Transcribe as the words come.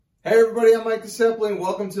Hey everybody, I'm Mike DeCepoli.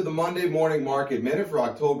 Welcome to the Monday Morning Market Minute for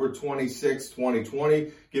October 26,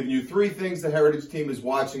 2020. Giving you three things the Heritage team is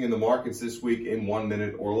watching in the markets this week in 1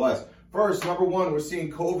 minute or less. First, number one, we're seeing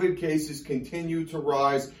COVID cases continue to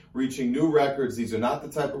rise, reaching new records. These are not the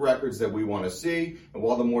type of records that we want to see. And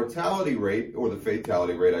while the mortality rate, or the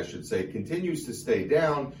fatality rate, I should say, continues to stay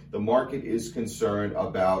down, the market is concerned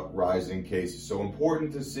about rising cases. So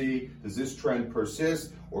important to see, does this trend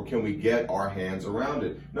persist, or can we get our hands around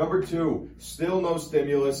it? Number two, still no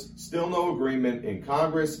stimulus, still no agreement in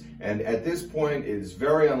Congress, and at this point, it is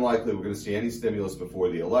very unlikely we're going to see any stimulus before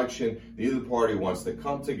the election. Neither party wants to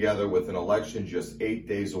come together with an election just 8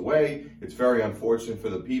 days away. It's very unfortunate for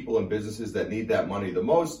the people and businesses that need that money the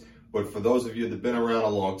most. But for those of you that have been around a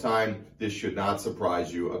long time, this should not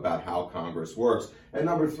surprise you about how Congress works. And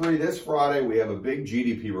number three, this Friday, we have a big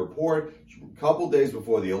GDP report, a couple days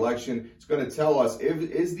before the election. It's going to tell us,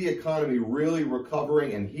 is the economy really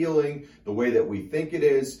recovering and healing the way that we think it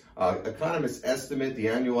is? Economists estimate the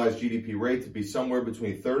annualized GDP rate to be somewhere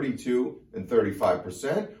between 32 and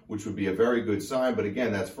 35%, which would be a very good sign. But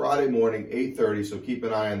again, that's Friday morning, 8:30, so keep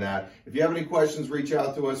an eye on that. If you have any questions, reach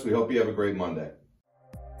out to us. We hope you have a great Monday.